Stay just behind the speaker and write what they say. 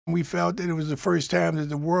We felt that it was the first time that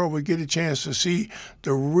the world would get a chance to see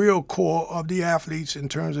the real core of the athletes in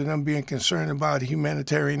terms of them being concerned about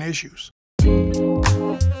humanitarian issues.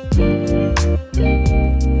 Well,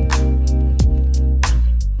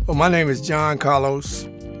 my name is John Carlos.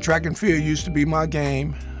 Track and field used to be my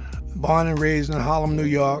game. Born and raised in Harlem, New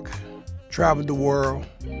York. Traveled the world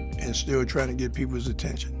and still trying to get people's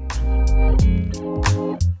attention.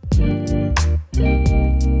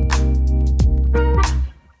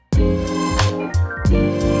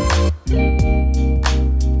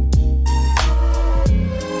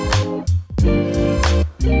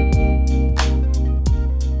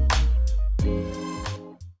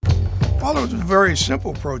 Well, it was a very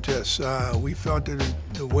simple protest. We felt that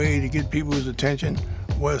the way to get people's attention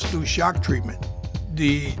was through shock treatment.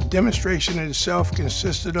 The demonstration itself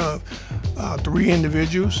consisted of 3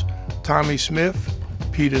 individuals, Tommy Smith,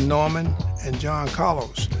 Peter Norman, and John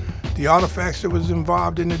Carlos. The artifacts that was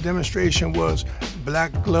involved in the demonstration was a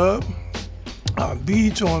black glove,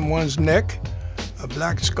 beads on one's neck, a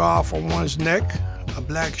black scarf on one's neck, a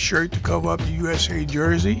black shirt to cover up the USA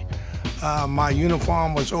jersey. My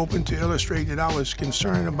uniform was open to illustrate that I was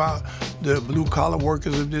concerned about the blue-collar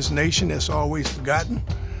workers of this nation that's always forgotten.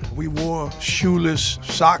 We wore shoeless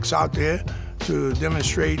socks out there to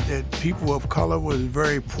demonstrate that people of color was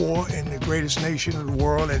very poor in the greatest nation of the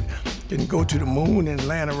world that didn't go to the moon and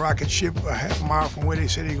land a rocket ship a half mile from where they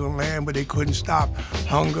said they were going to land, but they couldn't stop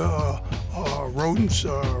hunger or rodents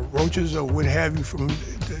or roaches or what have you from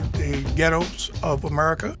the ghettos of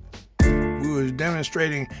America. We were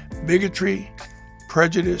demonstrating bigotry,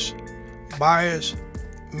 prejudice, bias,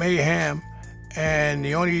 mayhem, and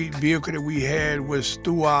the only vehicle that we had was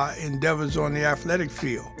through our endeavors on the athletic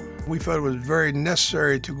field. We felt it was very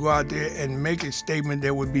necessary to go out there and make a statement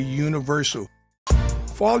that would be universal.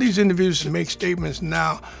 For all these individuals to make statements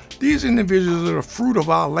now, these individuals are the fruit of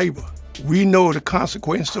our labor. We know the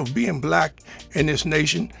consequence of being black in this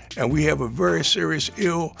nation, and we have a very serious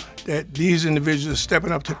ill that these individuals are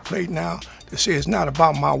stepping up to the plate now to say it's not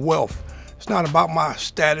about my wealth. It's not about my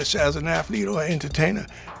status as an athlete or an entertainer.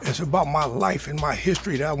 It's about my life and my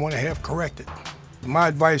history that I want to have corrected. My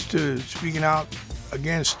advice to speaking out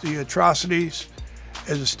against the atrocities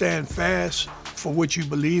is to stand fast for what you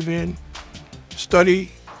believe in.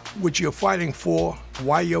 Study what you're fighting for,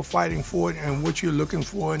 why you're fighting for it, and what you're looking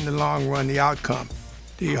for in the long run, the outcome.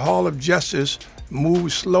 The Hall of Justice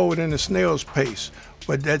moves slower than a snail's pace,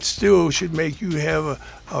 but that still should make you have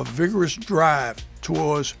a vigorous drive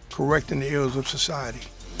towards correcting the ills of society.